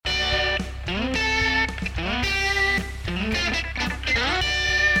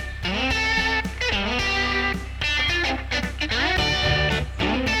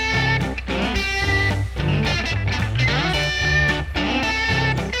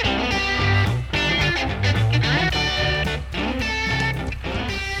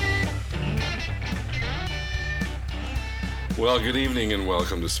Well, good evening and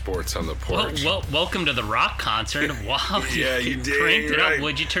welcome to Sports on the Porch. Well, welcome to the rock concert. Wow, Yeah, you did, cranked it right. up.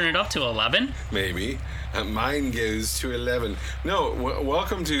 Would you turn it up to 11? Maybe. Mine goes to 11. No,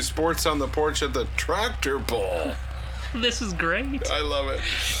 welcome to Sports on the Porch at the Tractor Pull. This is great. I love it.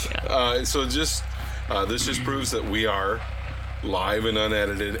 Yeah. This just proves that we are live and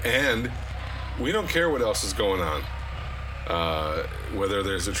unedited, and we don't care what else is going on. Whether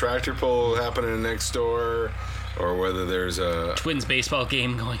there's a tractor pull happening next door, or whether there's a Twins baseball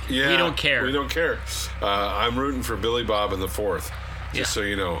game going. Yeah, We don't care. We don't care. I'm rooting for Billy Bob in the fourth, just so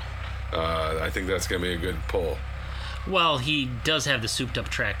you know. I think that's going to be a good pull. Well, he does have the souped-up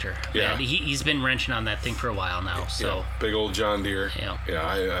tractor. Yeah. He's been wrenching on that thing for a while now. So Yeah, big old John Deere. Yeah.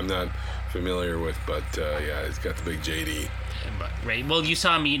 I'm not familiar with, but he's got the big JD. Right. Well, you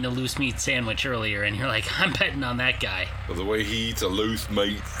saw him eating a loose meat sandwich earlier, and you're like, I'm betting on that guy. Well, the way he eats a loose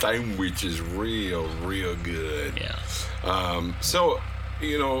meat sandwich is real good. Yeah.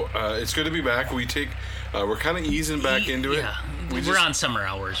 It's good to be back. We're kind of easing back into it. Yeah. We're on summer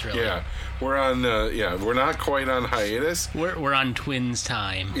hours, really. Yeah. We're on. We're not quite on hiatus. We're on Twins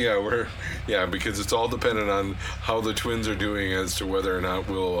time. Yeah, because it's all dependent on how the Twins are doing as to whether or not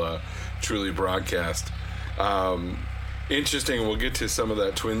we'll truly broadcast. Interesting. We'll get to some of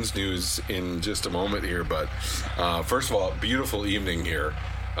that Twins news in just a moment here, but first of all, beautiful evening here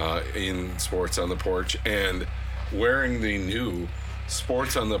in Sports on the Porch, and wearing the new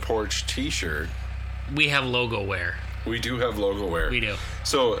Sports on the Porch T-shirt. We have logo wear. We do have logo wear. We do.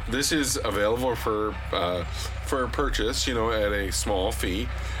 So this is available for purchase, at a small fee,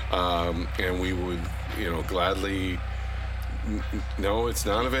 and we would, gladly. No, it's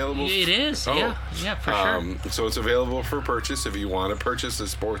not available. It is. Oh. Yeah, for sure. So it's available for purchase. If you want to purchase a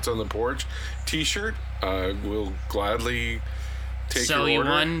Sports on the Porch T-shirt, we'll gladly take Sell your you order.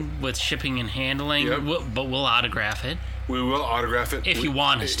 one with shipping and handling, Yep. but we'll autograph it. We will autograph it If you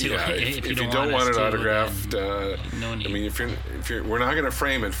want us to. Yeah, If you if don't you don't want us it to, autographed, then no need. I mean, if you're, we're not going to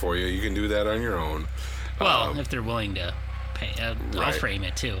frame it for you. You can do that on your own. Well, if they're willing to pay, I'll right. frame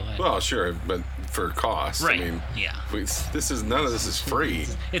it too. Well, sure, but for cost. Right. I mean, Yeah. None of this is free.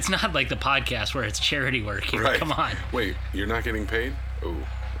 It's not like the podcast where it's charity work here. Right. Come on. Wait, you're not getting paid? Oh,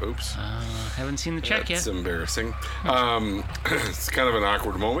 oops. Haven't seen the check That's yet. embarrassing. It's kind of an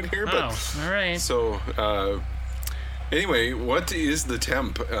awkward moment here, but Oh, all right. so anyway, what is the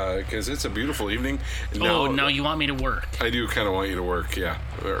temp? Because it's a beautiful evening. Now you want me to work? I do kind of want you to work. Yeah,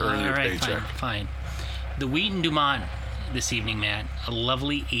 earn your all right, paycheck. fine. The Wheaton Dumont this evening, Matt. A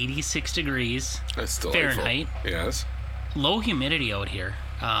lovely 86 degrees That's delightful. Fahrenheit. Yes. Low humidity out here,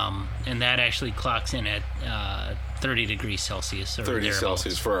 and that actually clocks in at 30 degrees Celsius. Or 30 thereabouts.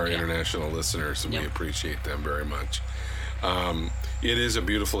 Celsius for our Yeah. international listeners, and we Yep. appreciate them very much. It is a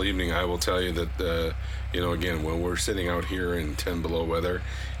beautiful evening. I will tell you that, again, when we're sitting out here in 10 below weather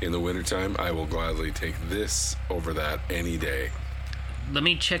in the wintertime, I will gladly take this over that any day. Let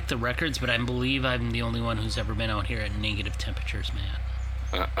me check the records, but I believe I'm the only one who's ever been out here at negative temperatures,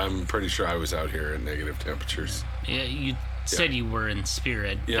 Matt. I'm pretty sure I was out here at negative temperatures. Yeah, you said you were in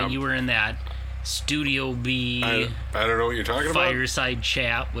Spirit, Yeah. and you were in that Studio B I don't know what you're talking about. fireside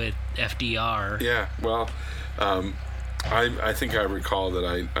chat with FDR. Yeah, well, I think I recall that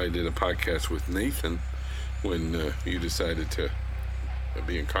I did a podcast with Nathan when you decided to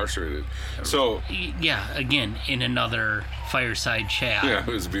be incarcerated. So, Yeah, again, in another fireside chat. yeah, it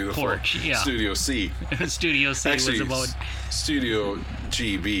was beautiful. Porch, yeah. Studio C. Studio C Actually, was about... Studio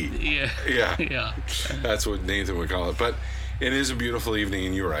GB. Yeah. Yeah. Yeah. That's what Nathan would call it. But it is a beautiful evening,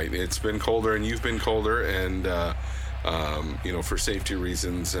 and you're right. It's been colder, and you've been colder, and for safety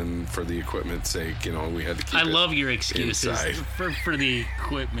reasons and for the equipment's sake, we had to keep I it love your excuses inside. for the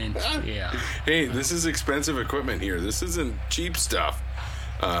equipment. Yeah. Hey, this is expensive equipment here. This isn't cheap stuff.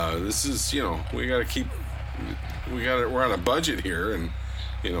 This is, we're on a budget here, and,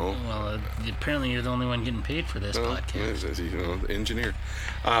 Well, apparently you're the only one getting paid for this podcast. as engineer.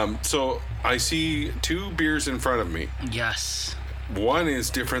 So I see two beers in front of me. Yes. One is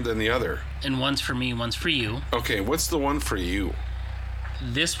different than the other. And one's for me, one's for you. Okay, what's the one for you?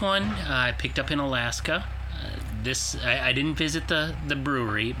 This one I picked up in Alaska. I didn't visit the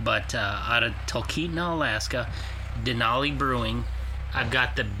brewery, but out of Talkeetna, Alaska, Denali Brewing, I've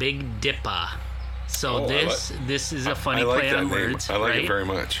got the Big Dippa. So this is a funny play on words. I like right? it very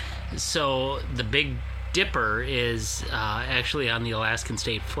much. So the Big Dipper is actually on the Alaskan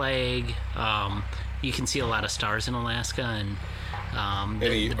state flag. You can see a lot of stars in Alaska, and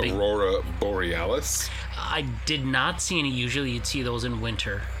Any the big, Aurora Borealis? I did not see any. Usually you'd see those in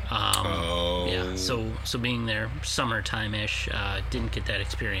winter. Yeah, so being there summertime-ish, didn't get that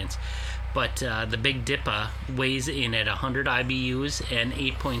experience. But the Big Dipper weighs in at 100 IBUs and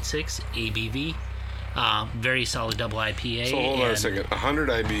 8.6 ABV. Very solid double IPA. So hold on a second. 100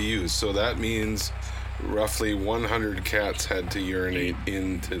 IBUs. So that means roughly 100 cats had to urinate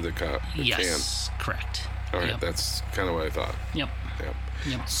into the can. Yes, correct. All right, Yep. That's kind of what I thought. Yep.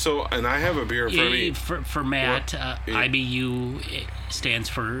 Yep. So, and I have a beer in front of me. For Matt, IBU stands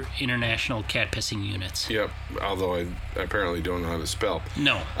for International Cat Pissing Units. Yep. Although I apparently don't know how to spell.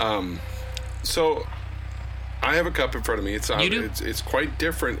 No. So, I have a cup in front of me. You do? It's quite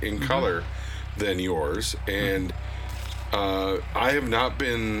different in color than yours, and I have not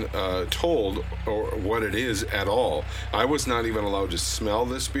been told or what it is at all. I was not even allowed to smell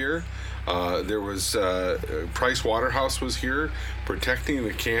this beer. There was Price Waterhouse was here protecting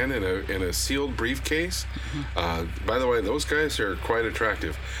the can in a sealed briefcase. By the way, those guys are quite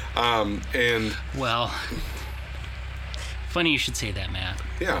attractive. And Well, funny you should say that, Matt.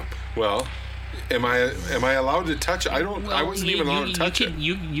 yeah, well, am I allowed to touch it? I wasn't even allowed to touch it.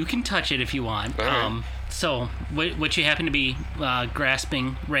 You can touch it if you want. All right. So what you happen to be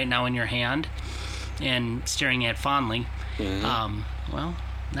grasping right now in your hand and staring at fondly, well,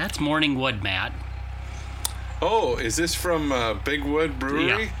 that's Morning Wood, Matt. Oh, is this from Big Wood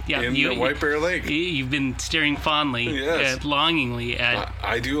Brewery in White Bear Lake? You've been staring fondly, Yes. Longingly at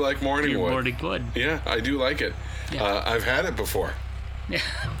I do like Morning Wood. Morning Wood. Yeah, I do like it. Yeah. I've had it before.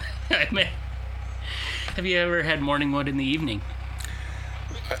 Have you ever had Morning Wood in the evening?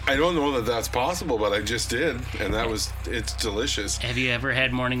 I don't know that that's possible, but I just did, and it's delicious. Have you ever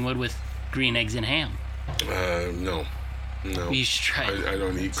had Morning Wood with green eggs and ham? No. You should try it. I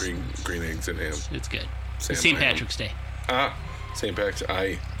don't eat green eggs and ham. It's good. Sam, St. I am. Patrick's Day. St. Patrick's.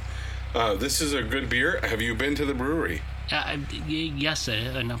 This is a good beer. Have you been to the brewery? Yes,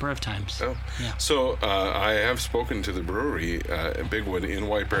 a number of times. Oh. Yeah. So I have spoken to the brewery at Bigwood in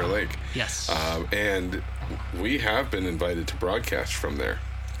White Bear Lake. Yes. And we have been invited to broadcast from there.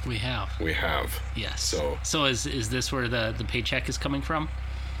 We have. We have. Yes. So is this where the paycheck is coming from?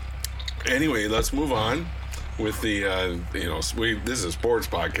 Anyway, let's move on with the this is a sports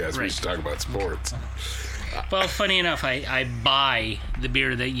podcast. We Right. should talk about sports. Well, funny enough, I buy the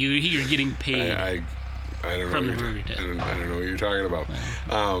beer that you're getting paid. I don't know. From the what brewery, I don't know what you're talking about.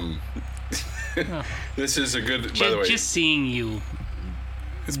 This is a good. By the way, just seeing you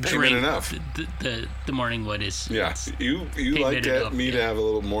it's drink payment enough. the Morning Wood is. Yeah, you like me to have a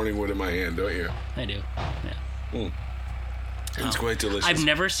little Morning Wood in my hand, don't you? I do. Yeah. It's quite delicious. I've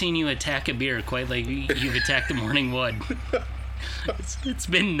never seen you attack a beer quite like you've attacked the Morning Wood. It's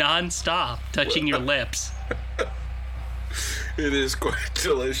been nonstop, touching your lips. It is quite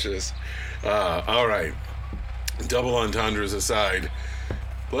delicious. All right, double entendres aside,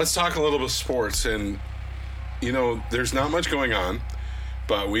 let's talk a little bit of sports. And there's not much going on,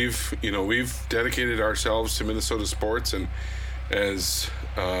 but we've dedicated ourselves to Minnesota sports, and as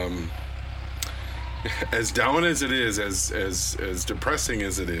down as it is, as depressing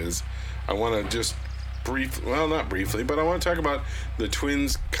as it is, I want to just not briefly, but I want to talk about the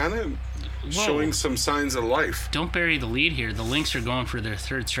Twins kind of showing some signs of life. Don't bury the lead here. The Lynx are going for their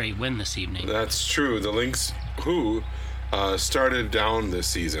third straight win this evening. That's true. The Lynx, who started down this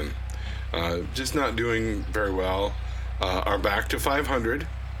season, just not doing very well, are back to 500.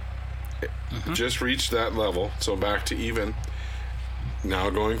 Just reached that level, so back to even. Now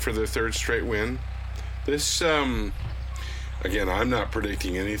going for their third straight win. This, again, I'm not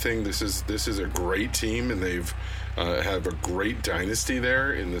predicting anything. This is a great team, and they've have a great dynasty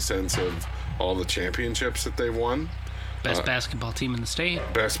there in the sense of all the championships that they've won. Best basketball team in the state.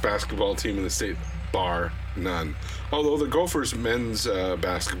 Best basketball team in the state, bar none. Although the Gophers men's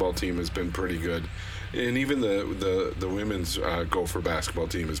basketball team has been pretty good, and even the women's Gopher basketball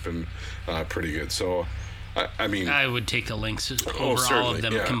team has been pretty good. So, I mean, I would take the Lynx over certainly, all of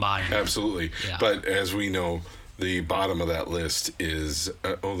them combined. Absolutely. Yeah. But as we know, the bottom of that list is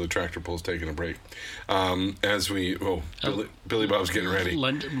the tractor pull's taking a break. Billy Bob's getting ready.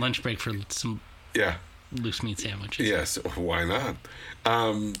 Lunch break for some loose meat sandwiches. Yes, why not?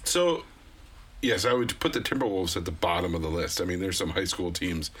 So, yes, I would put the Timberwolves at the bottom of the list. I mean, there's some high school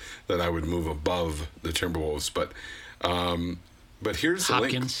teams that I would move above the Timberwolves, but here's the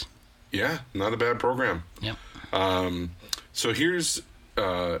Hopkins. Yeah, not a bad program. Yep. So here's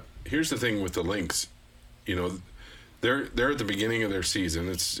the thing with the Lynx. They're at the beginning of their season.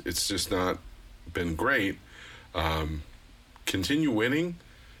 It's just not been great. Continue winning.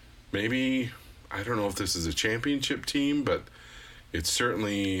 Maybe, I don't know if this is a championship team, but it's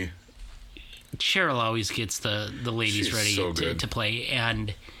certainly. Cheryl always gets the ladies She's ready so good. to play,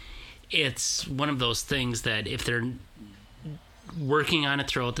 and it's one of those things that if they're working on it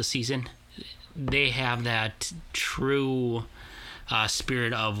throughout the season, they have that true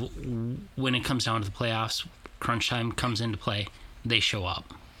spirit of when it comes down to the playoffs, crunch time comes into play, they show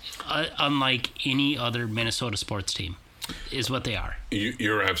up. Unlike any other Minnesota sports team, is what they are.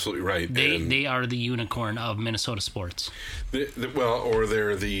 You're absolutely right. They are the unicorn of Minnesota sports. Or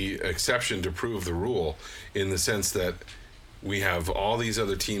they're the exception to prove the rule, in the sense that we have all these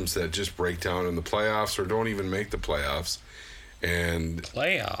other teams that just break down in the playoffs or don't even make the playoffs. And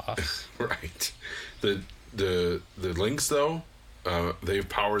playoffs, right? The Lynx, though, they've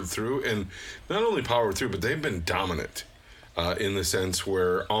powered through, and not only powered through, but they've been dominant in the sense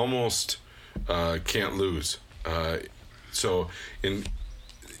where almost can't lose. So we've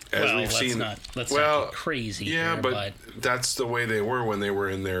seen. Let's not get crazy. Yeah, here, but that's the way they were when they were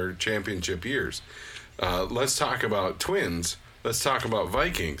in their championship years. Let's talk about Twins. Let's talk about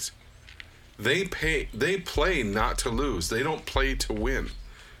Vikings. They play not to lose. They don't play to win,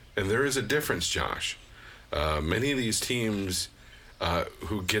 and there is a difference, Josh. Many of these teams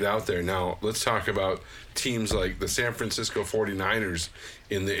who get out there now. Let's talk about teams like the San Francisco 49ers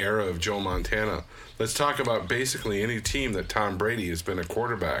in the era of Joe Montana. Let's talk about basically any team that Tom Brady has been a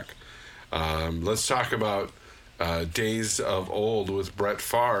quarterback. Let's talk about days of old with Brett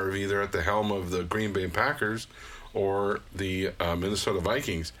Favre, either at the helm of the Green Bay Packers or the Minnesota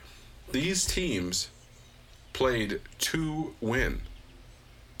Vikings. These teams played to win.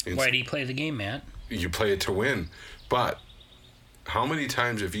 Why do you play the game, Matt? You play it to win. But how many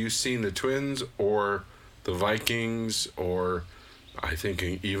times have you seen the Twins or the Vikings, or I think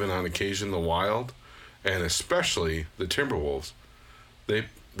even on occasion the Wild, and especially the Timberwolves,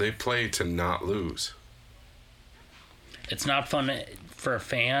 they play to not lose. It's not fun for a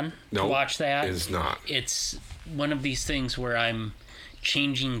fan to watch that. It's not. It's one of these things where I'm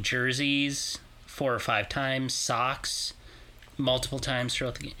changing jerseys 4 or 5 times, socks multiple times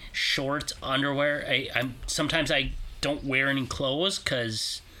throughout the game, shorts, underwear. Sometimes I don't wear any clothes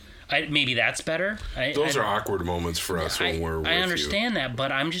because maybe that's better. Those are awkward moments for us when we're with you. I understand that,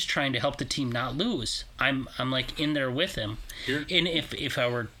 but I'm just trying to help the team not lose. I'm like in there with them. And if I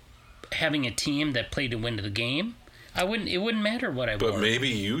were having a team that played to win the game, it wouldn't matter what I wore. But maybe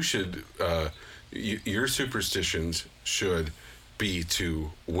you should, your superstitions should be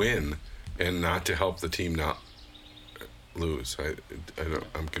to win and not to help the team not lose.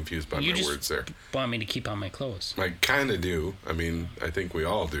 I'm confused by my words there. Want me to keep on my clothes? I kind of do. I mean, I think we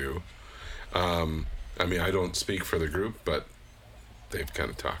all do. I don't speak for the group, but they've kind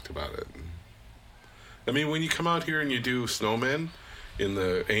of talked about it. I mean, when you come out here and you do snowmen in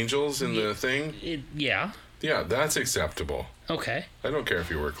the Angels in the thing, yeah, that's acceptable. Okay. I don't care if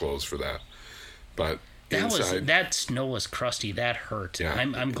you wear clothes for that, but that snow was crusty. That hurt. Yeah.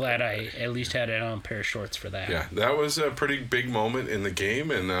 I'm glad I at least had on a pair of shorts for that. Yeah, that was a pretty big moment in the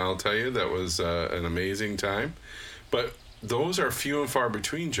game, and I'll tell you that was an amazing time. But those are few and far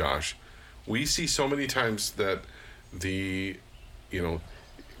between, Josh. We see so many times that it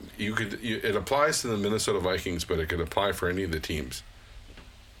applies to the Minnesota Vikings, but it could apply for any of the teams.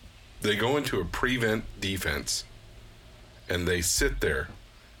 They go into a prevent defense, and they sit there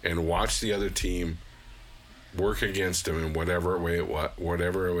and watch the other team work against them in whatever way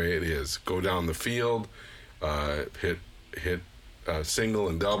it is. Go down the field, hit single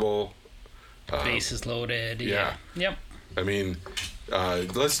and double, bases loaded. Yeah. Yep. I mean,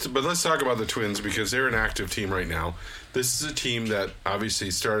 let's talk about the Twins because they're an active team right now. This is a team that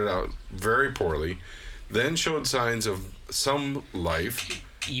obviously started out very poorly, then showed signs of some life.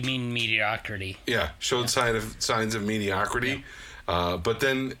 You mean mediocrity? Yeah, showed signs of mediocrity. Yeah. But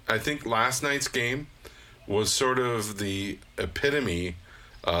then I think last night's game was sort of the epitome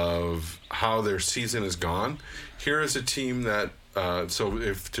of how their season has gone. Here is a team that so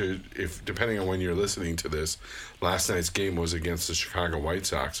if depending on when you're listening to this, last night's game was against the Chicago White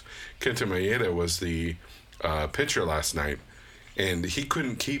Sox. Kenta Maeda was the pitcher last night, and he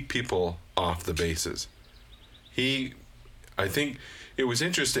couldn't keep people off the bases. I think it was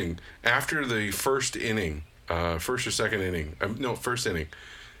interesting after the first inning, first or second inning. First inning.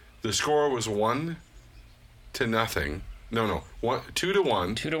 The score was 1-0. No, 2-1.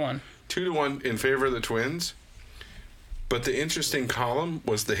 2-1. 2-1 in favor of the Twins. But the interesting column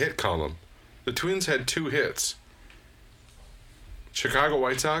was the hit column. The Twins had 2 hits. Chicago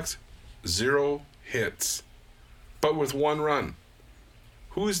White Sox, 0 hits. But with 1 run.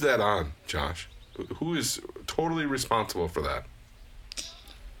 Who is that on, Josh? Who is totally responsible for that?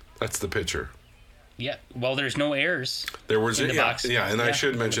 That's the pitcher. Yeah. Well, there's no errors. There was in the box. Yeah, and I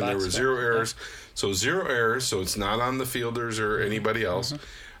should mention there were 0 errors. Yeah. So 0 errors, so it's not on the fielders or anybody else.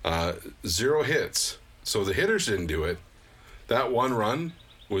 0 hits. So the hitters didn't do it. That 1 run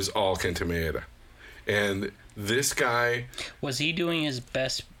was all Kenta Maeda. And this guy... Was he doing his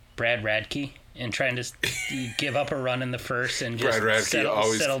best Brad Radke and trying to give up a run in the first and just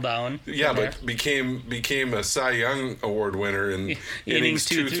settle down? Yeah, but became a Cy Young Award winner in innings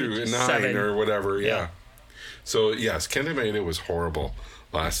 2 through 9 or whatever. Yeah. So, yes, Kenta Maeda was horrible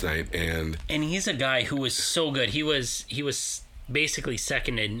last night. And he's a guy who was so good. He was basically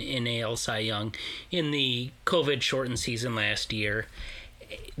second in AL Cy Young in the COVID-shortened season last year.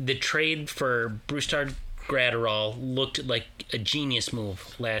 The trade for Brusdar Graterol looked like a genius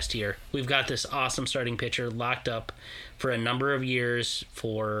move last year. We've got this awesome starting pitcher locked up for a number of years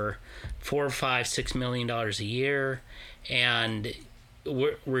for $4, $5, $6 million a year, and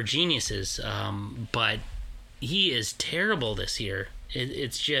we're geniuses. But he is terrible this year.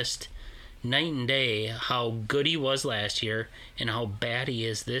 It's just night and day how good he was last year and how bad he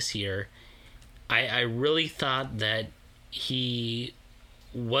is this year. I really thought that he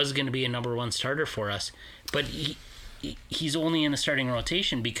was going to be a number one starter for us, but he's only in the starting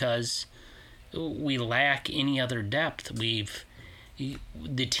rotation because we lack any other depth.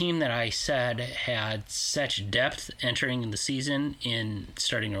 The team that I said had such depth entering the season in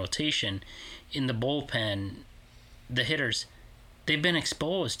starting rotation, in the bullpen, the hitters, they've been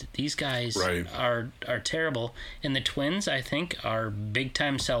exposed. These guys are terrible, and the Twins, I think, are big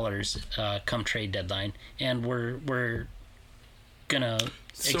time sellers come trade deadline, and we're gonna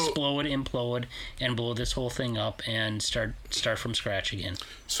explode, implode, and blow this whole thing up and start from scratch again.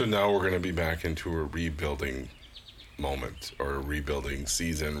 So now we're gonna be back into a rebuilding moment, or a rebuilding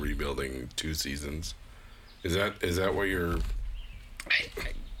season, rebuilding 2 seasons. Is that what you're?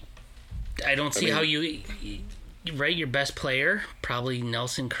 I don't see how you. Right, your best player, probably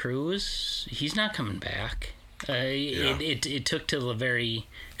Nelson Cruz. He's not coming back. It took till the very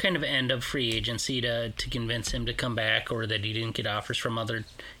kind of end of free agency to convince him to come back, or that he didn't get offers from other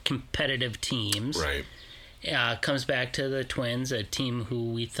competitive teams. Right. Comes back to the Twins, a team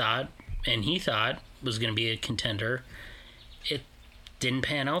who he thought was going to be a contender. It didn't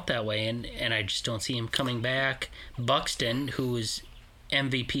pan out that way, and I just don't see him coming back. Buxton, who is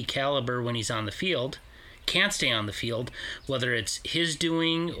MVP caliber when he's on the field, can't stay on the field, whether it's his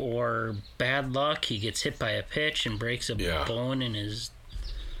doing or bad luck. He gets hit by a pitch and breaks a bone in his.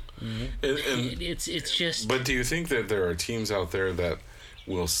 It's just. But do you think that there are teams out there that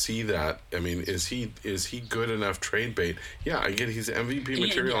will see that? I mean, is he good enough trade bait? Yeah, I get he's MVP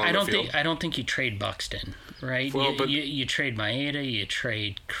material on the field. I don't think you trade Buxton, right? Well, but you trade Maeda, you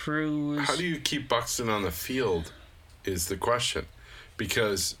trade Cruz. How do you keep Buxton on the field? Is the question,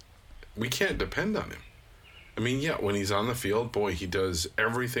 because we can't depend on him. I mean, yeah, when he's on the field, boy, he does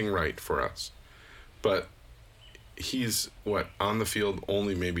everything right for us. But he's, on the field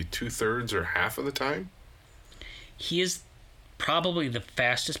only maybe 2/3 or half of the time? He is probably the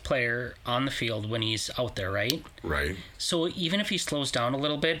fastest player on the field when he's out there, right? Right. So even if he slows down a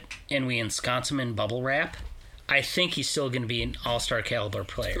little bit and we ensconce him in bubble wrap, I think he's still going to be an all-star caliber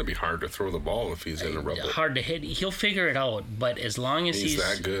player. It's going to be hard to throw the ball if he's in a rubble. Hard to hit. He'll figure it out, but as long as he's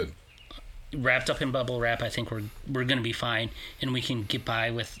that good, wrapped up in bubble wrap, I think we're going to be fine, and we can get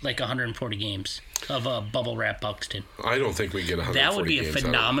by with like 140 games of bubble wrap Buxton. I don't think we get 140 games. That would be a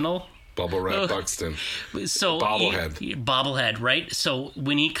phenomenal bubble wrap Buxton. So bobblehead, right? So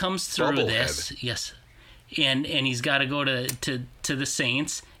when he comes through this, yes, and he's got to go to the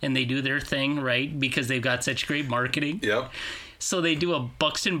Saints, and they do their thing, right? Because they've got such great marketing. Yep. So they do a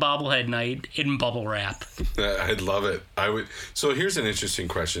Buxton bobblehead night in bubble wrap. I'd love it. I would. So here's an interesting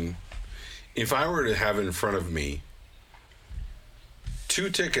question. If I were to have in front of me 2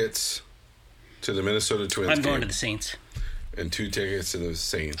 tickets to the Minnesota Twins I'm going to the Saints. And 2 tickets to the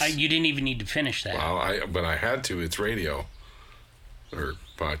Saints. You didn't even need to finish that. Wow, but I had to. It's radio. Or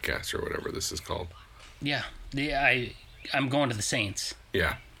podcast or whatever this is called. Yeah. I'm going to the Saints.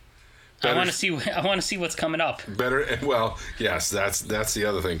 Yeah. I want to see what's coming up. Better, well, yes, that's the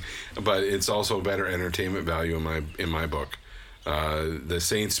other thing. But it's also better entertainment value in my book. The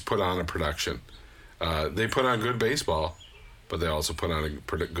Saints put on a production. They put on good baseball, but they also put on a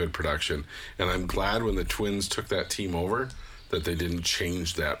good production. And I'm glad when the Twins took that team over that they didn't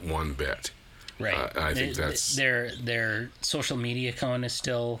change that one bit. Right. I think that's their social media account is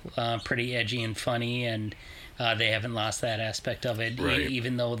still pretty edgy and funny, and they haven't lost that aspect of it, right.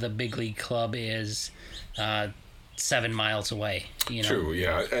 Even though the big league club is 7 miles away. True.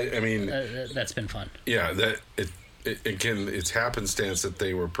 Yeah. I mean, that's been fun. Yeah. Again, it's happenstance that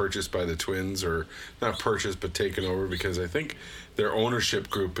they were purchased by the Twins, or not purchased, but taken over, because I think their ownership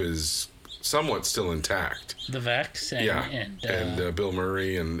group is somewhat still intact. The Vex and Bill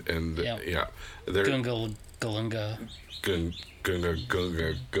Murray and yep. yeah. Gungal Galunga.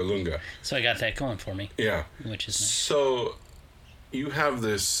 Galunga. So I got that going for me. Yeah. Which is nice. So you have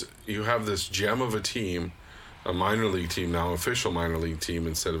this gem of a team, a minor league team now, official minor league team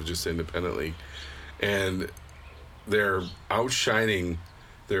instead of just independent league, and they're outshining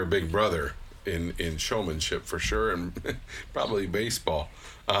their big brother in showmanship for sure, and probably baseball.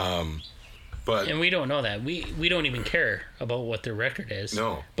 But and we don't know that. We don't even care about what their record is.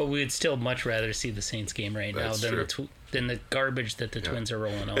 No. But we would still much rather see the Saints game right now than true. than the garbage that the Twins are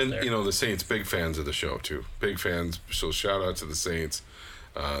rolling out and there. you know, the Saints, big fans of the show too. Big fans. So shout out to the Saints.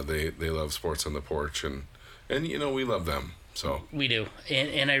 They love Sports on the Porch, and you know, we love them. So we do.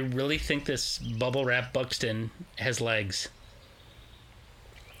 And I really think this bubble wrap Buxton has legs.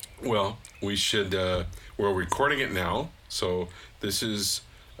 Well, we should. We're recording it now, so this is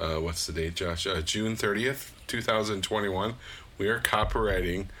what's the date, Josh? June 30th, 2021. We are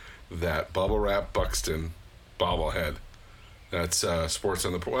copyrighting that bubble wrap Buxton bobblehead. That's Sports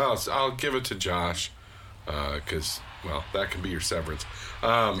on the. Well, I'll give it to Josh because that can be your severance.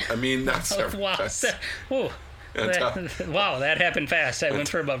 I mean, not severance. Wow. Wow, that happened fast. I went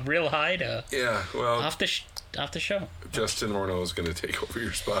from a real high to off the show. Justin Morneau is going to take over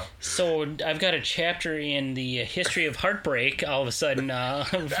your spot. So I've got a chapter in the history of heartbreak. All of a sudden,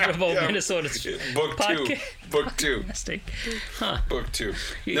 about Minnesota's book podcast. 2. Book 2. Huh. Book 2.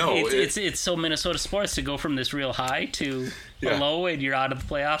 No, it's so Minnesota sports to go from this real high to a low, and you're out of the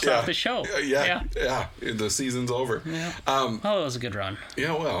playoffs off the show. Yeah. The season's over. Yeah. It was a good run.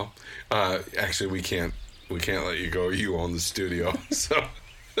 Yeah. Well, actually, we can't let you go. You own the studio, so.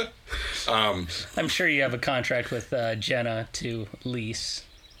 I'm sure you have a contract with Jenna to lease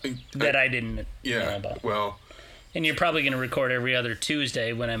that I didn't know about. Well, and you're probably going to record every other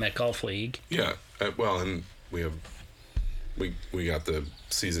Tuesday when I'm at Golf League. Yeah. And we got the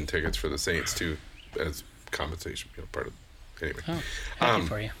season tickets for the Saints too as compensation. Part of anyway. Oh, happy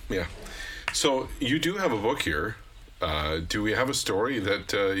for you. Yeah. So you do have a book here. Do we have a story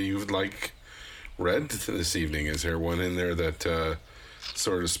that you'd like read this evening? Is there one in there that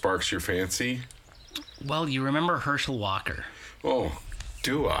sort of sparks your fancy? Well, you remember Herschel Walker. Oh,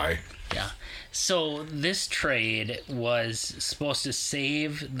 do I? Yeah. So this trade was supposed to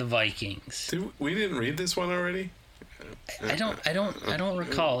save the Vikings. We didn't read this one already? I don't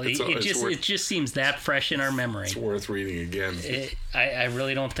recall. It just seems that fresh in our memory. It's worth reading again. I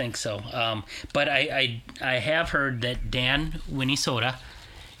really don't think so. But I have heard that Dan Winnesota,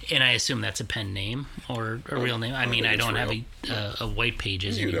 and I assume that's a pen name or a real name. I mean, I don't have a white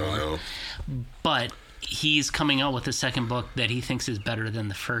pages anymore. You don't know. But he's coming out with a second book that he thinks is better than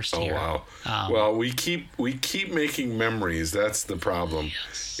the first here. Oh, wow. Well, we keep making memories. That's the problem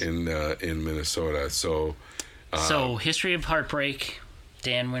in Minnesota. So History of Heartbreak,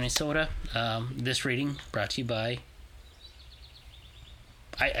 Dan Winnesota. This reading brought to you by...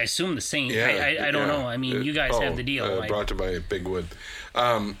 I assume the Saint. I don't know. I mean, you guys have the deal. Brought to you by Bigwood.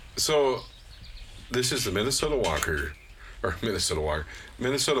 So this is the Minnesota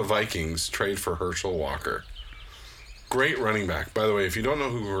Vikings trade for Herschel Walker. Great running back. By the way, if you don't know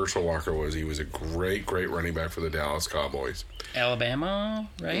who Herschel Walker was, he was a great running back for the Dallas Cowboys. Alabama,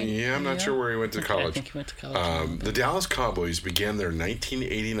 right? Yeah, I'm not sure where he went to college. I think he went to college. The Dallas Cowboys began their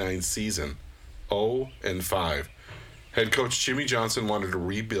 1989 season 0-5. Head coach Jimmy Johnson wanted to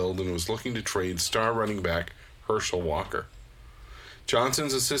rebuild and was looking to trade star running back Herschel Walker.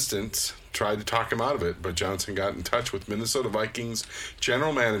 Johnson's assistants tried to talk him out of it, but Johnson got in touch with Minnesota Vikings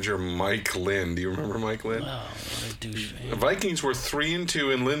general manager Mike Lynn. Do you remember Mike Lynn? Oh, what a douche. The Vikings were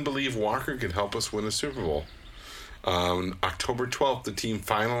 3-2, and Lynn believed Walker could help us win a Super Bowl. On October 12th, the team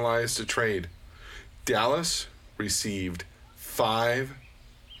finalized a trade. Dallas received 5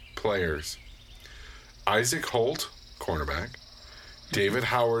 players. Isaac Holt, cornerback. David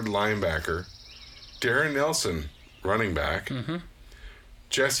Howard, linebacker. Darren Nelson, running back. Mm-hmm.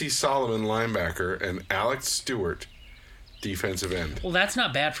 Jesse Solomon, linebacker, and Alex Stewart, defensive end. Well, that's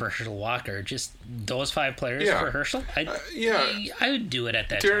not bad for Herschel Walker. Just those 5 players for Herschel? I would do it at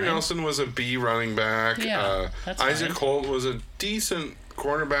that time. Darren Nelson was a B running back. Yeah, that's Isaac fine. Holt was a decent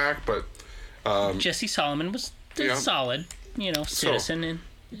cornerback, but... Jesse Solomon was solid, citizen.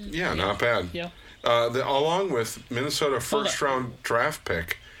 Not bad. Yeah. Along with Minnesota first-round draft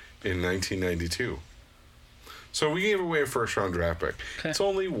pick in 1992. So we gave away a first-round draft pick. Okay. It's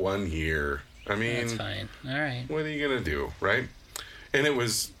only 1 year. I mean... That's fine. All right. What are you going to do, right? And it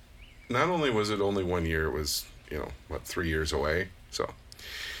was... Not only was it only 1 year, it was, 3 years away. So,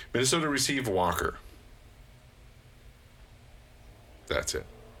 Minnesota received Walker. That's it.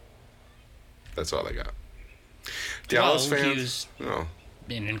 That's all they got. Dallas fans...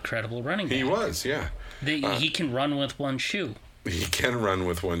 an incredible running back. He was, yeah. He can run with one shoe. He can run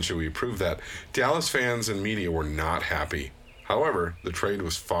with one shoe. He proved that. Dallas fans and media were not happy. However, the trade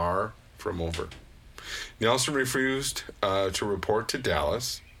was far from over. Nelson refused to report to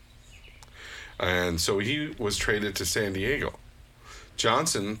Dallas, and so he was traded to San Diego.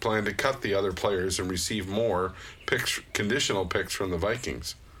 Johnson planned to cut the other players and receive more conditional picks from the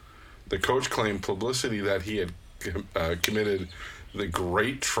Vikings. The coach claimed publicity that he had committed the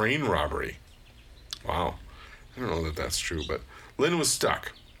great train robbery. Wow. I don't know that that's true, but Lynn was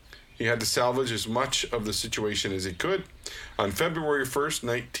stuck. He had to salvage as much of the situation as he could. On February 1st,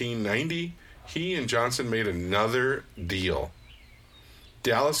 1990, he and Johnson made another deal.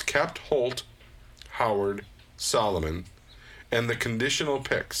 Dallas kept Holt, Howard, Solomon, and the conditional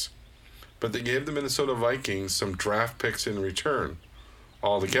picks, but they gave the Minnesota Vikings some draft picks in return.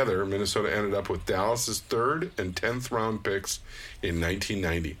 Altogether, Minnesota ended up with Dallas's 3rd and 10th round picks in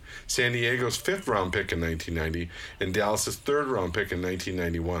 1990, San Diego's 5th round pick in 1990, and Dallas's 3rd round pick in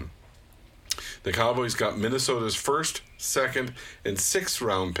 1991. The Cowboys got Minnesota's 1st, 2nd, and 6th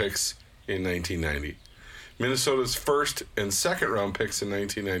round picks in 1990, Minnesota's 1st and 2nd round picks in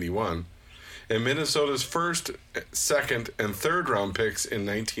 1991, and Minnesota's 1st, 2nd, and 3rd round picks in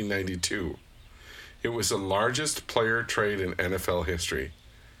 1992. It was the largest player trade in NFL history.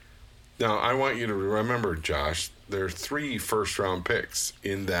 Now, I want you to remember, Josh, there are 3 first-round picks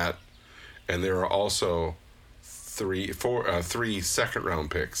in that, and there are also 3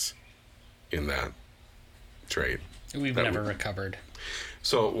 second-round picks in that trade. We've never recovered.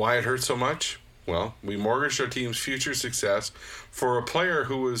 So why it hurt so much? Well, we mortgaged our team's future success for a player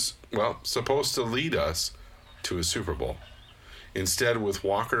who was, supposed to lead us to a Super Bowl. Instead, with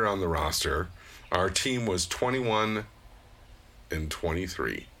Walker on the roster, our team was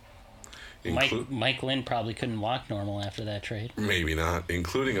 21-23. Mike Lynn probably couldn't walk normal after that trade. Maybe not,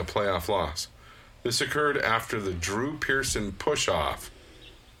 including a playoff loss. This occurred after the Drew Pearson push-off.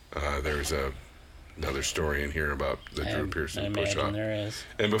 There's another story in here about the Drew Pearson push-off. I imagine there is.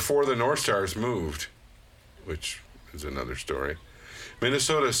 And before the North Stars moved, which is another story,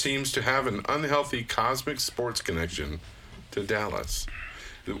 Minnesota seems to have an unhealthy cosmic sports connection to Dallas.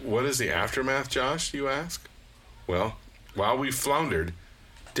 What is the aftermath, Josh, you ask? Well, while we floundered,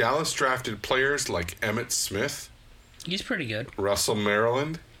 Dallas drafted players like Emmitt Smith. He's pretty good. Russell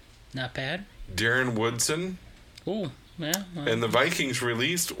Maryland. Not bad. Darren Woodson. Ooh, yeah. Well. And the Vikings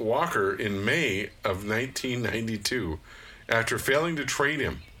released Walker in May of 1992 after failing to trade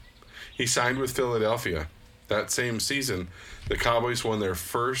him. He signed with Philadelphia. That same season, the Cowboys won their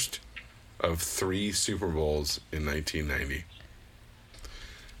first of 3 Super Bowls in 1990.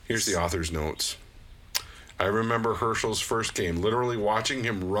 Here's the author's notes. I remember Herschel's first game, literally watching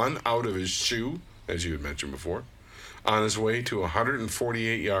him run out of his shoe, as you had mentioned before, on his way to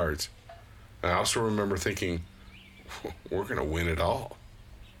 148 yards. I also remember thinking, we're going to win it all.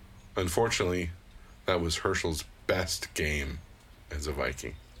 Unfortunately, that was Herschel's best game as a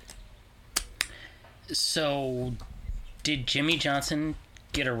Viking. So, did Jimmy Johnson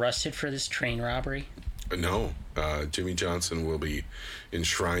get arrested for this train robbery? No. Jimmy Johnson will be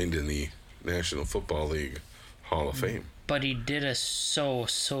enshrined in the National Football League Hall of Fame. But he did us so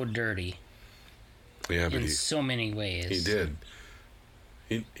dirty. Yeah, but in so many ways. He did.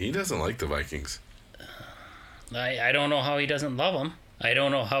 He doesn't like the Vikings. I don't know how he doesn't love them. I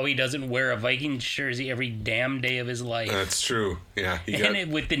don't know how he doesn't wear a Vikings jersey every damn day of his life. That's true. Yeah,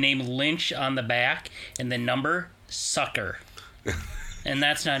 with the name Lynch on the back and the number Sucker. And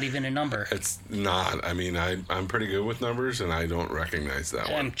that's not even a number. It's not. I mean, I'm pretty good with numbers, and I don't recognize that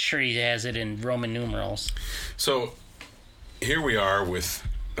one. I'm sure he has it in Roman numerals. So here we are with,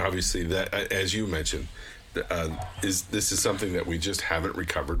 obviously, that, as you mentioned, this is something that we just haven't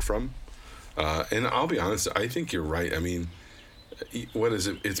recovered from. And I'll be honest, I think you're right. I mean, what is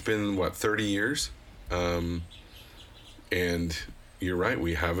it? It's been, 30 years? And you're right,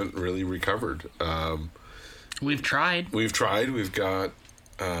 we haven't really recovered. We've tried. We've got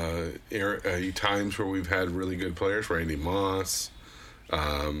times where we've had really good players. Randy Moss.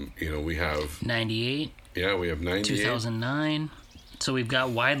 We have 98. Yeah, we have 98. 2009. So we've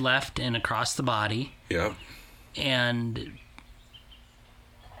got wide left and across the body. Yeah. And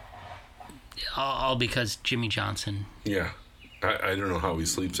all because Jimmy Johnson. Yeah. I don't know how he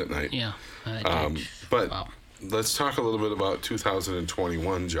sleeps at night. Yeah. But let's talk a little bit about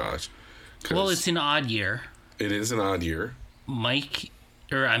 2021, Josh. Well, it's an odd year. It is an odd year. Mike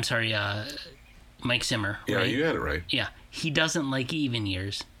Zimmer. Yeah, right? you had it right. Yeah. He doesn't like even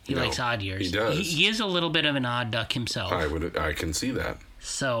years. He likes odd years. He does. He is a little bit of an odd duck himself. I can see that.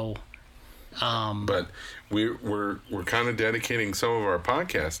 So, But we're kind of dedicating some of our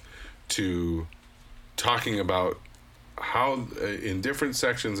podcasts to talking about how in different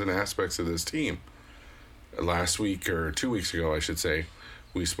sections and aspects of this team. Last week, or 2 weeks ago, I should say,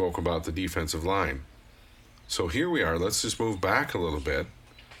 we spoke about the defensive line. So here we are. Let's just move back a little bit,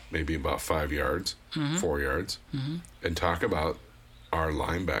 maybe about 5 yards, 4 yards, and talk about our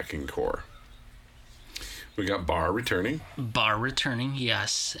linebacking core. We got Barr returning. Barr returning,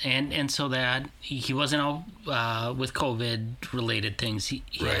 yes. And so that he wasn't out with COVID-related things. He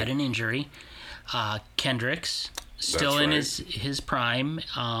Right. had an injury. Kendricks, still That's in right. his prime.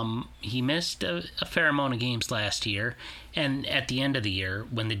 He missed a fair amount of games last year. And at the end of the year,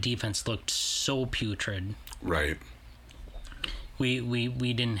 when the defense looked so putrid, Right.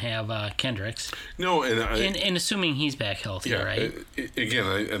 we didn't have Kendricks. No, And assuming he's back healthy, right?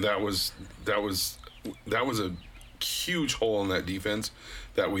 And that was a huge hole in that defense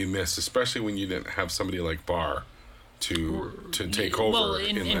that we missed, especially when you didn't have somebody like Barr to take over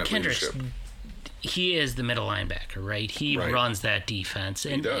in that Kendricks, leadership. he is the middle linebacker, right? He Right. runs that defense.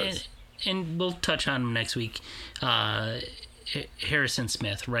 And, He does. And we'll touch on him next week. Harrison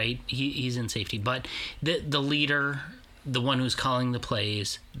Smith, right? He's in safety. But the leader, the one who's calling the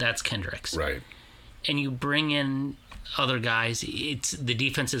plays, that's Kendricks. Right. And you bring in other guys, the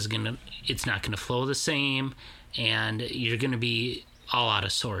defense it's not gonna flow the same, and you're gonna be all out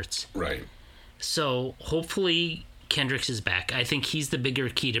of sorts. Right. So hopefully Kendricks is back. I think he's the bigger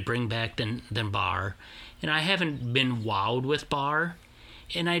key to bring back than Barr. And I haven't been wowed with Barr.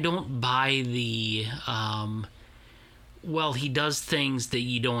 And I don't buy the, he does things that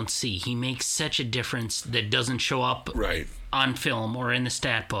you don't see. He makes such a difference that doesn't show up Right. on film or in the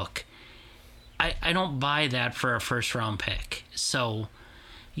stat book. I don't buy that for a first round pick. So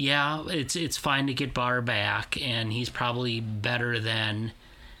yeah, it's fine to get Barr back, and he's probably better than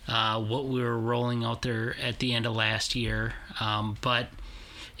what we were rolling out there at the end of last year.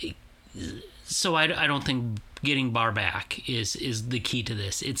 So I don't think getting Barr back is the key to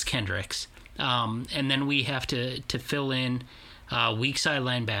this. It's Kendricks. And then we have to fill in weak side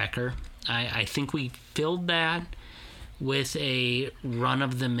linebacker. I think we filled that with a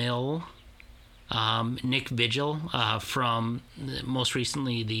run-of-the-mill Nick Vigil from most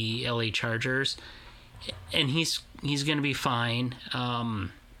recently the LA Chargers. And he's going to be fine.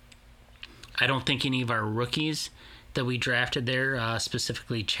 I don't think any of our rookies that we drafted there,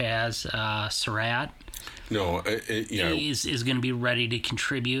 specifically Chaz Surratt, No, is going to be ready to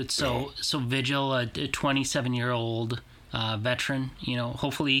contribute. So Vigil, a 27-year-old veteran,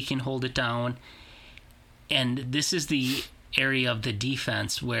 hopefully he can hold it down. And this is the area of the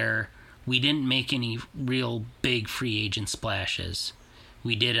defense where we didn't make any real big free agent splashes.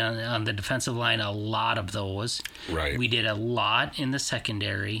 We did on the defensive line a lot of those. Right. We did a lot in the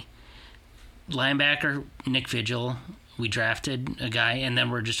secondary. Linebacker, Nick Vigil, we drafted a guy, and then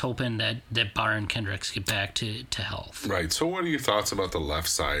we're just hoping that Barr and Kendricks get back to health. Right. So what are your thoughts about the left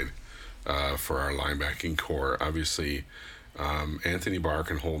side for our linebacking core? Obviously, Anthony Barr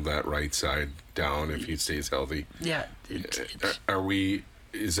can hold that right side down if he stays healthy. Yeah.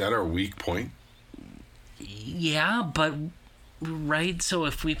 Is that our weak point? Yeah, but right, so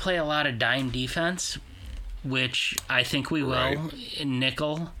if we play a lot of dime defense, which I think we will, Right. in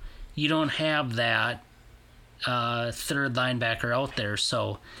nickel, you don't have that third linebacker out there.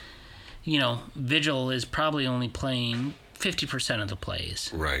 So, Vigil is probably only playing 50% of the plays.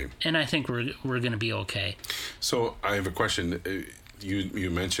 Right. And I think we're going to be okay. So I have a question. You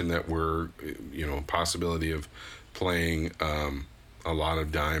mentioned that we're, possibility of playing a lot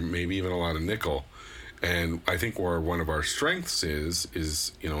of dime, maybe even a lot of nickel. And I think where one of our strengths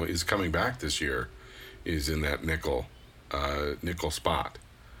is coming back this year, is in that nickel spot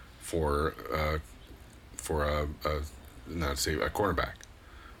for a cornerback.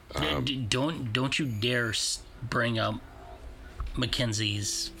 Don't you dare bring up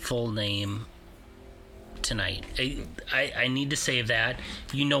Mackenzie's full name tonight. I need to save that.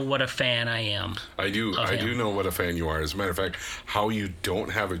 You know what a fan I am. I do know what a fan you are. As a matter of fact, how you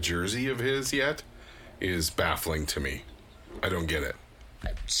don't have a jersey of his yet is baffling to me. I don't get it.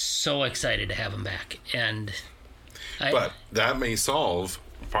 I'm so excited to have him back, But that may not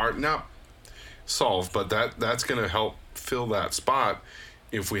solve, but that's going to help fill that spot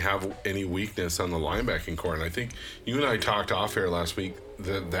if we have any weakness on the linebacking core. And I think you and I talked off air last week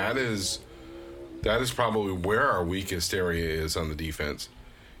that is probably where our weakest area is on the defense,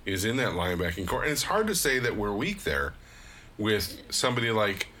 is in that linebacking core. And it's hard to say that we're weak there with somebody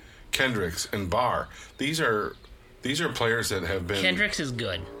like Kendricks and Barr. These are players that have been... Kendricks is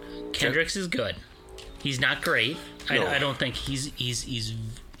good. Kendricks is good. He's not great. No. I don't think he's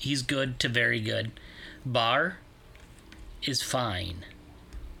he's good to very good. Barr is fine.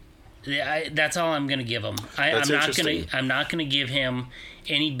 That's all I'm going to give him. I'm not going to give him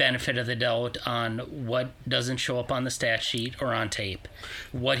any benefit of the doubt on what doesn't show up on the stat sheet or on tape,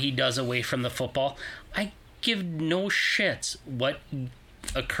 what he does away from the football. I give no shits what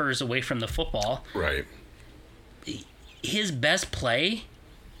occurs away from the football. Right. His best play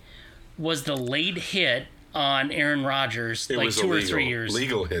was the late hit on Aaron Rodgers like 2 or 3 years.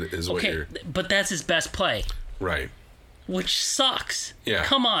 Legal hit is what you're... But that's his best play. Right. Which sucks. Yeah.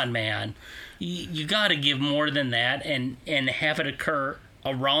 Come on, man. You got to give more than that and have it occur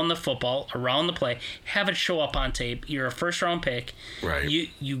around the football, around the play. Have it show up on tape. You're a first-round pick. Right.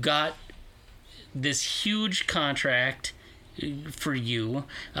 You got this huge contract for you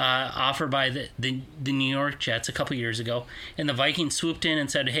offered by the New York Jets a couple years ago, and the Vikings swooped in and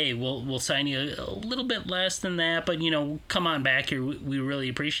said, hey, we'll sign you a little bit less than that, but come on back here, we really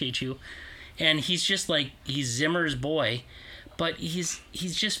appreciate you. And he's just like, he's Zimmer's boy, but he's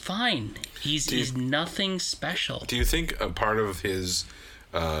just fine. He's nothing special. Do you think a part of his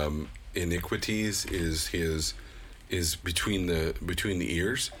iniquities is between the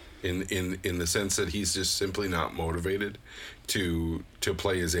ears? In the sense that he's just simply not motivated to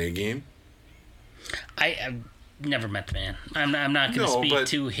play his A game? I've never met the man. I'm not going to speak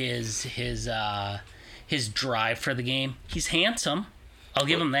to his drive for the game. He's handsome. I'll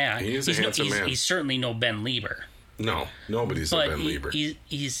give him that. He's a handsome man. He's certainly no Ben Lieber. No, nobody's a Ben Lieber.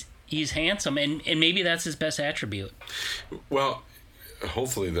 He's handsome, and maybe that's his best attribute. Well,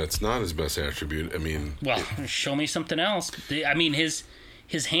 hopefully that's not his best attribute. I mean... Well, show me something else. I mean, his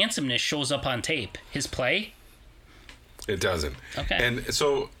handsomeness shows up on tape. His play? It doesn't. Okay. And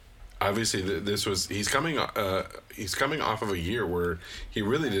so, obviously, he's coming off of a year where he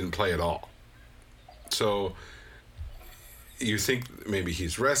really didn't play at all. So, you think maybe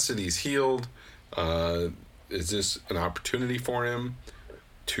he's rested, he's healed. Is this an opportunity for him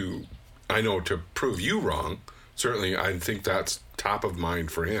to prove you wrong? Certainly, I think that's top of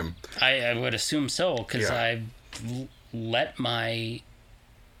mind for him. I would assume so, because I've let my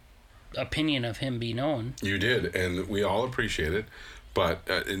opinion of him be known. You did, and we all appreciate it, but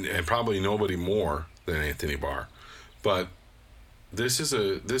and probably nobody more than Anthony Barr. But this is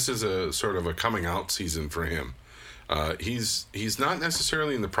a sort of a coming out season for him. He's not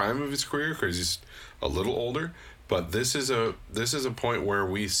necessarily in the prime of his career because he's a little older, but this is a point where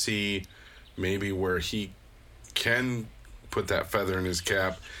we see maybe where he can put that feather in his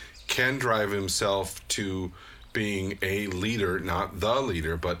cap, can drive himself to being a leader, not the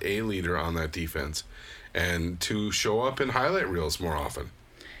leader, but a leader on that defense, and to show up in highlight reels more often.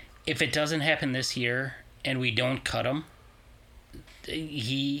 If it doesn't happen this year and we don't cut him,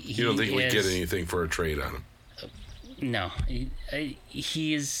 you don't think we'd get anything for a trade on him? No.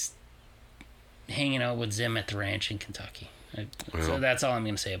 He is hanging out with Zim at the ranch in Kentucky. So that's all I'm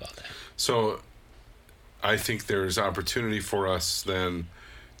going to say about that. So I think there's opportunity for us then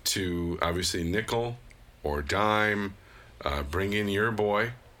to obviously nickel or dime, bring in your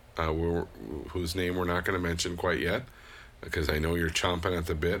boy, whose name we're not going to mention quite yet, because I know you're chomping at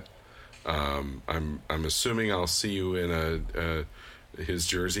the bit. I'm assuming I'll see you in his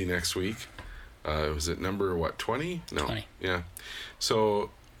jersey next week. Was it number 20? No, 20. Yeah.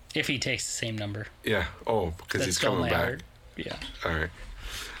 So if he takes the same number. Yeah. Oh, because he's coming back. Heart. Yeah. All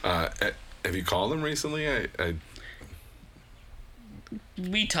right. Have you called him recently?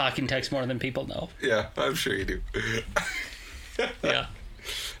 We talk and text more than people know. Yeah, I'm sure you do. Yeah.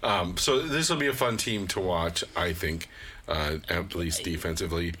 So this will be a fun team to watch, I think, at least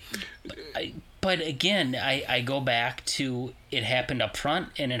defensively. But again, I go back to it happened up front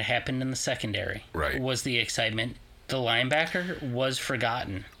and it happened in the secondary. Right. Was the excitement. The linebacker was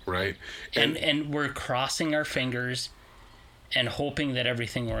forgotten. Right. And we're crossing our fingers and hoping that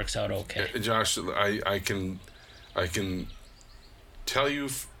everything works out okay. Josh, I can tell you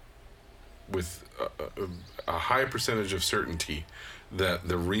with a high percentage of certainty that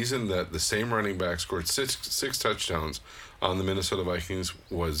the reason that the same running back scored six touchdowns on the Minnesota Vikings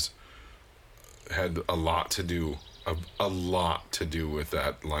had a lot to do with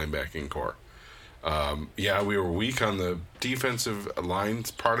that linebacking core. We were weak on the defensive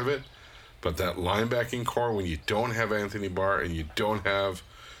lines part of it, but that linebacking core, when you don't have Anthony Barr and you don't have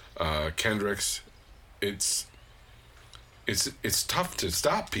Kendricks, it's tough to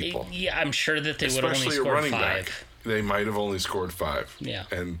stop people. Yeah, I'm sure that they would have only scored 5. Back. They might have only scored 5. Yeah.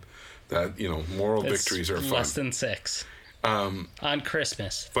 And that, moral victories are fun. Less than 6. On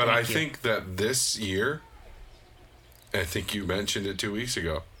Christmas. But I think that this year, I think you mentioned it 2 weeks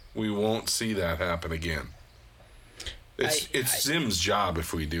ago, we won't see that happen again. It's Zim's job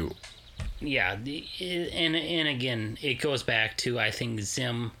if we do. Yeah, and again, it goes back to, I think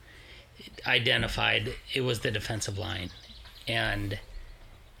Zim identified it was the defensive line, and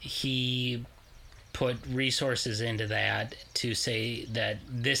he put resources into that to say that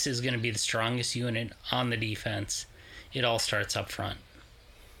this is going to be the strongest unit on the defense. It all starts up front,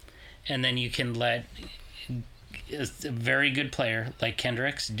 and then you can let a very good player like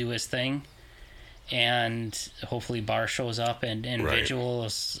Kendricks do his thing, and hopefully Barr shows up, and Right. Vigil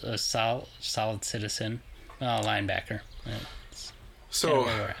is a solid citizen, linebacker. So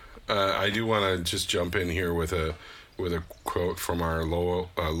where we're I do want to just jump in here with a quote from our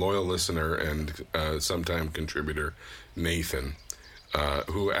loyal listener and sometime contributor Nathan,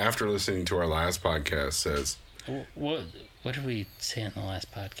 who after listening to our last podcast says, What did we say in the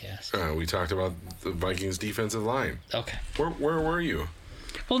last podcast? we talked about the Vikings defensive line. Okay. Where were you?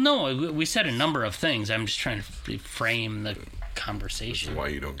 Well, no, we said a number of things. I'm just trying to frame the conversation. Why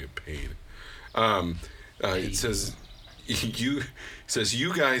you don't get paid? It says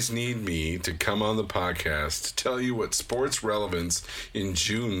you guys need me to come on the podcast to tell you what sports relevance in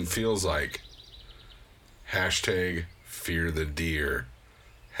June feels like. Hashtag fear the deer.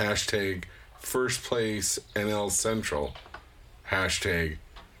 Hashtag first place NL Central. Hashtag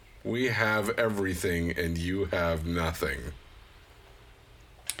we have everything and you have nothing.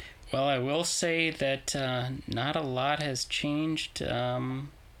 Well, I will say that not a lot has changed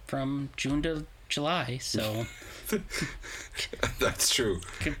from June to July, so That's true.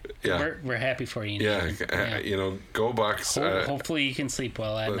 Yeah. we're happy for you. Yeah, Nathan. go Bucks. Hopefully you can sleep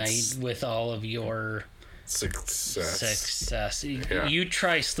well at night with all of your Success. success. You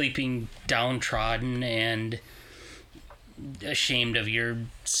try sleeping downtrodden and ashamed of your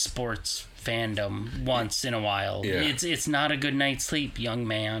sports fandom once in a while. Yeah. It's not a good night's sleep, young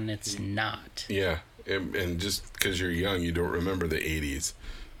man. It's not. Yeah, and just because you're young, you don't remember the 80s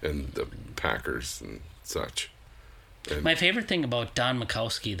and the Packers and such. And My favorite thing about Don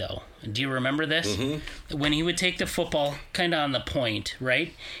Mikowski, though, do you remember this? Mm-hmm. When he would take the football kind of on the point,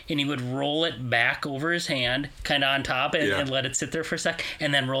 right? And he would roll it back over his hand, kind of on top, and let it sit there for a sec,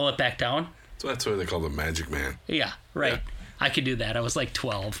 and then roll it back down. so that's why they call the Magic Man. Yeah, right. Yeah. I could do that. I was like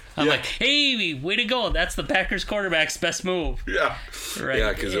 12. I'm like, hey, way to go. That's the Packers quarterback's best move. Yeah. Right.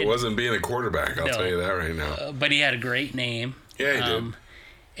 Yeah, because it wasn't being a quarterback, I'll No. tell you that right now. But he had a great name. Yeah, he did.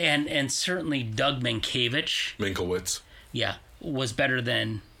 And certainly Doug Minkiewicz, Minkelwitz. yeah, was better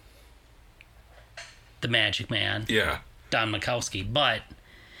than the Magic Man, Yeah. Don Mikowski. But,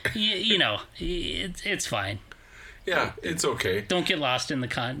 it's fine. Yeah, it's okay. Don't get lost in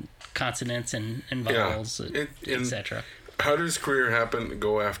the consonants and vowels, etc. How did his career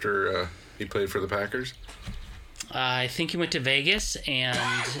go after he played for the Packers? I think he went to Vegas,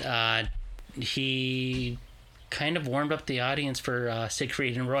 and he kind of warmed up the audience for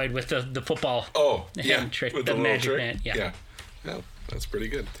Siegfried and Roy with the football hand trick, with the little Magic trick. Man. Yeah. Well, that's pretty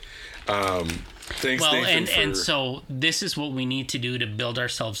good. Thanks, Well, Nathan, and so this is what we need to do to build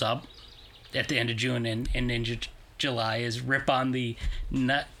ourselves up at the end of June and into July is rip on the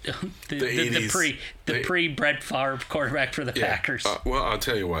 80s. pre Brett Favre quarterback for the Packers. Well, I'll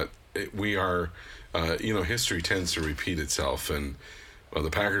tell you what, we are. History tends to repeat itself, and the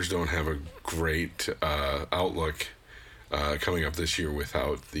Packers don't have a great outlook coming up this year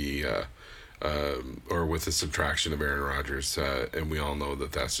without with the subtraction of Aaron Rodgers, and we all know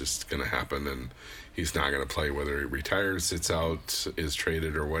that that's just going to happen, and he's not going to play whether he retires, sits out, is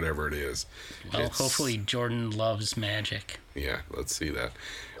traded, or whatever it is. Well, hopefully Jordan loves magic. Yeah, let's see that.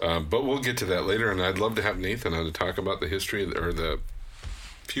 But we'll get to that later, and I'd love to have Nathan on to talk about the history or the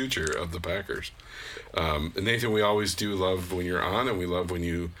future of the Packers. Nathan, we always do love when you're on, and we love when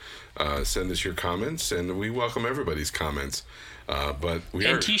you send us your comments, and we welcome everybody's comments. But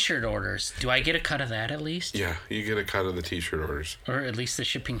T-shirt orders. Do I get a cut of that at least? Yeah, you get a cut of the T-shirt orders. Or at least the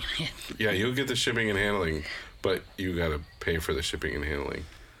shipping. Yeah, you'll get the shipping and handling, but you got to pay for the shipping and handling.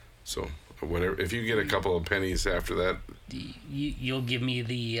 So whatever, if you get a couple of pennies after that, you'll give me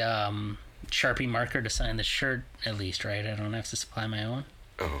the Sharpie marker to sign the shirt at least, right? I don't have to supply my own.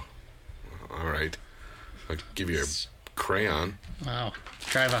 Oh, all right. I'll give you a crayon. Wow,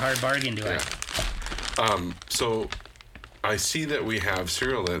 drive a hard bargain, do I? So I see that we have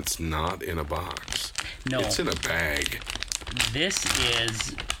cereal that's not in a box. No. It's in a bag. This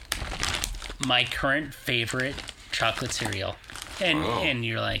is my current favorite chocolate cereal. And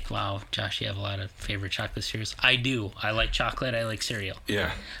you're like, wow, Josh, you have a lot of favorite chocolate cereals. I do. I like chocolate. I like cereal.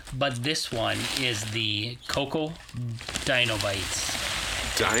 Yeah. But this one is the Cocoa Dino Bites.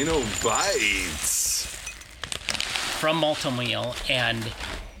 Dino Bites. From Malto Meal. And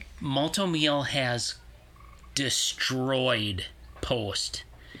Malto Meal has destroyed Post.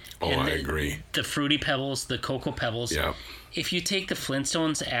 Oh, I agree. The Fruity Pebbles, the Cocoa Pebbles. Yeah. If you take the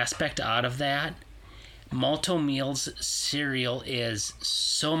Flintstones aspect out of that, Malto Meals cereal is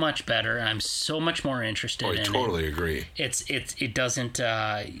so much better. I'm so much more interested in it. I totally agree. It doesn't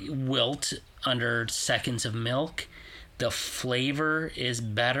wilt under seconds of milk. The flavor is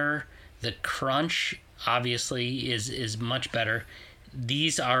better. The crunch obviously is much better.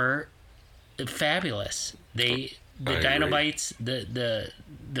 These are fabulous. The Dino Bites, the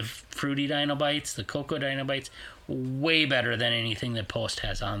fruity Dino Bites, the Cocoa Dino Bites, way better than anything that Post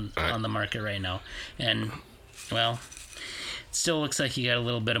has on the market right now. And, well, it still looks like you got a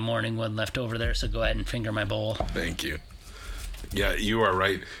little bit of morning wood left over there, so go ahead and finger my bowl. Thank you. Yeah, you are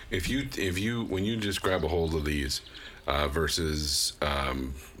right. If you when you just grab a hold of these versus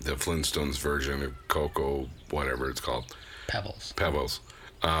the Flintstones version of Cocoa, whatever it's called, Pebbles,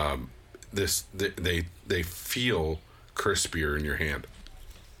 they feel crispier in your hand.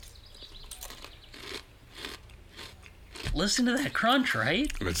 Listen to that crunch, right?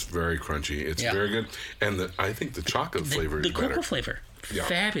 It's very crunchy. It's very good, and I think the chocolate flavor is better. The cocoa flavor,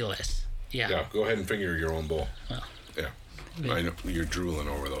 fabulous. Yeah. Yeah. Go ahead and finger your own bowl. Well, yeah. I know you're drooling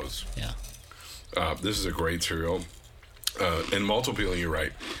over those. Yeah. This is a great cereal. And Malto Peeling, you're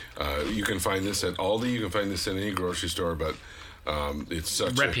right. You can find this at Aldi. You can find this in any grocery store, but it's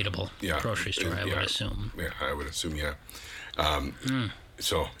such reputable grocery store, I would assume. Yeah, I would assume, yeah.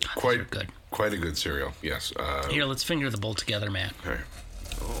 So quite a good cereal, yes. Here, let's finger the bowl together, Matt. All right.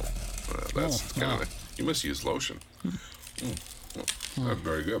 That's kind of... You must use lotion. That's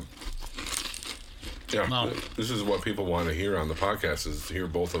very good. Yeah, Well, this is what people want to hear on the podcast, is to hear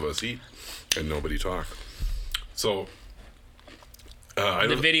both of us eat and nobody talk. So...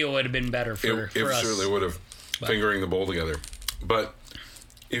 the video would have been better for us. It certainly would have, fingering the bowl together. But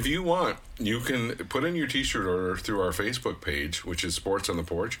if you want, you can put in your t-shirt order through our Facebook page, which is Sports on the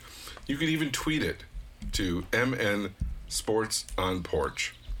Porch. You can even tweet it to MN Sports on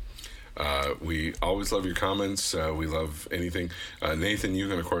Porch. We always love your comments. We love anything. Nathan, you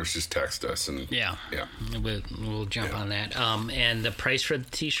can, of course, just text us. And Yeah. We'll jump on that. And the price for the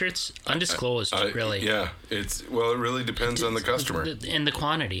t-shirts, undisclosed, really. Yeah. It really depends on the customer. And the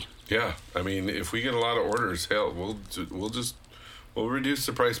quantity. Yeah. I mean, if we get a lot of orders, hell, we'll reduce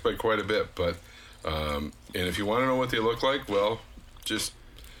the price by quite a bit. But, and if you want to know what they look like, well, just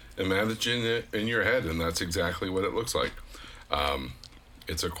imagine it in your head, and that's exactly what it looks like.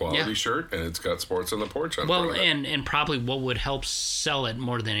 It's a quality shirt, and it's got Sports on the Porch on front of it. And probably what would help sell it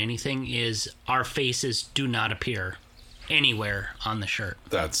more than anything is our faces do not appear anywhere on the shirt.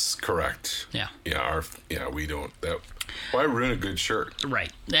 That's correct. Yeah. Yeah, we don't. Why ruin a good shirt?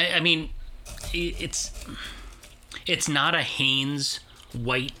 Right. I mean, it's not a Hanes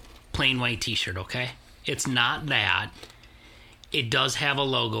plain white t-shirt, okay? It's not that. It does have a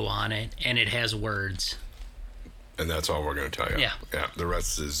logo on it, and it has words. And that's all we're going to tell you. Yeah. The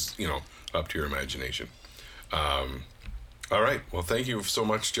rest is, up to your imagination. All right. Well, thank you so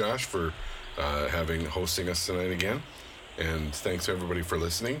much, Josh, for hosting us tonight again. And thanks, everybody, for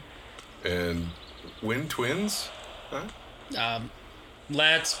listening. And win Twins. Huh?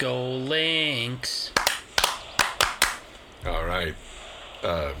 Let's go Lynx. All right.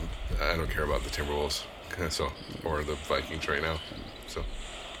 I don't care about the Timberwolves or the Vikings right now. So,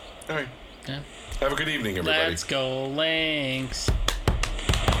 all right. Yeah. Have a good evening, everybody. Let's go Lynx.